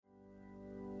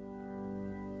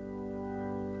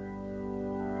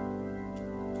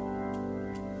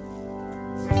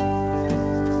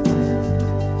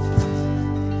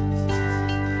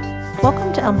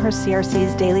to Elmhurst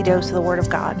CRC's Daily Dose of the Word of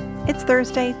God. It's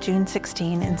Thursday, June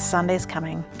 16, and Sunday's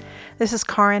coming. This is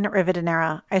Karin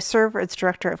Rivadeneira. I serve as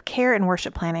Director of Care and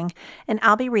Worship Planning, and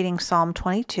I'll be reading Psalm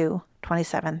 22,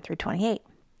 27 through 28.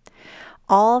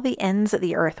 All the ends of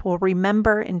the earth will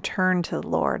remember and turn to the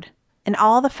Lord, and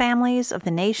all the families of the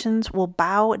nations will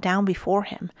bow down before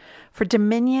him, for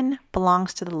dominion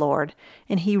belongs to the Lord,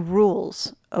 and he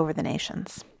rules over the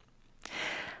nations.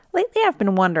 Lately, I've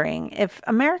been wondering if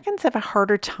Americans have a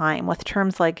harder time with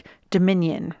terms like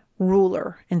dominion,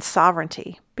 ruler, and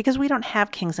sovereignty because we don't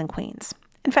have kings and queens.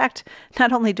 In fact,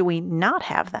 not only do we not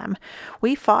have them,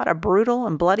 we fought a brutal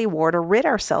and bloody war to rid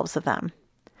ourselves of them.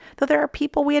 Though there are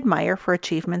people we admire for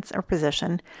achievements or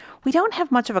position, we don't have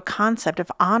much of a concept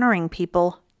of honoring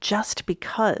people just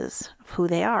because of who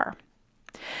they are.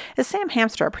 As Sam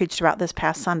Hamstra preached about this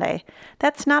past Sunday,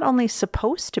 that's not only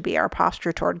supposed to be our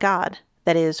posture toward God,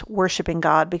 that is, worshiping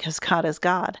God because God is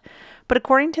God. But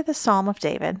according to the Psalm of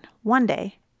David, one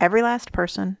day, every last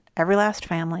person, every last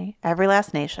family, every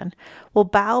last nation will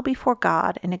bow before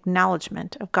God in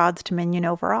acknowledgement of God's dominion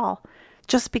over all,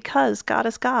 just because God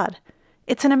is God.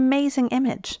 It's an amazing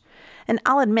image. And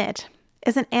I'll admit,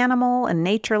 as an animal and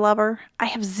nature lover, I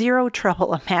have zero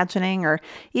trouble imagining or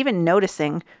even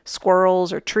noticing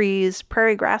squirrels or trees,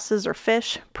 prairie grasses or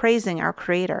fish praising our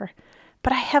Creator.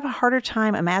 But I have a harder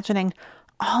time imagining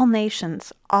all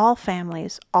nations, all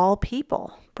families, all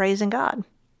people praising God.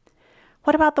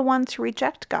 What about the ones who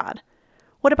reject God?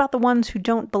 What about the ones who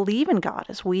don't believe in God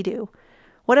as we do?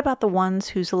 What about the ones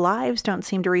whose lives don't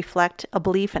seem to reflect a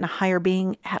belief in a higher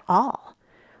being at all?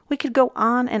 We could go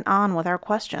on and on with our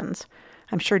questions.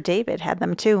 I'm sure David had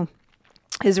them too.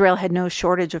 Israel had no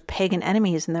shortage of pagan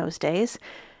enemies in those days,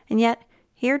 and yet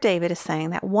here David is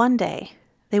saying that one day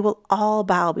they will all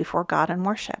bow before God and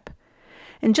worship.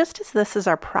 And just as this is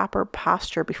our proper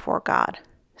posture before God,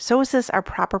 so is this our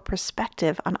proper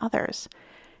perspective on others.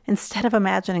 Instead of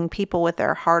imagining people with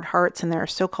their hard hearts and their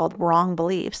so-called wrong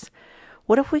beliefs,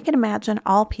 what if we could imagine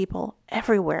all people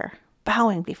everywhere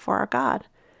bowing before our God?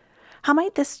 How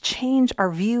might this change our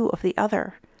view of the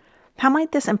other? How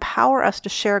might this empower us to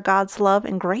share God's love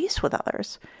and grace with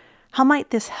others? How might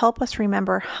this help us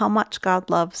remember how much God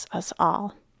loves us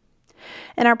all?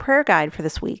 In our prayer guide for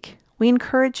this week, we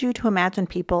encourage you to imagine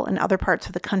people in other parts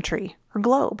of the country or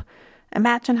globe.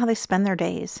 Imagine how they spend their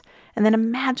days, and then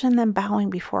imagine them bowing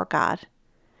before God.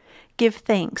 Give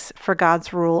thanks for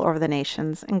God's rule over the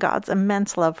nations and God's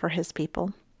immense love for his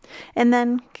people. And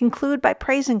then conclude by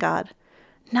praising God,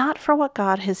 not for what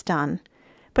God has done,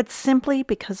 but simply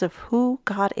because of who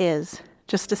God is,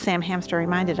 just as Sam Hamstra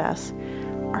reminded us,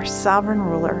 our sovereign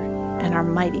ruler and our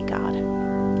mighty God.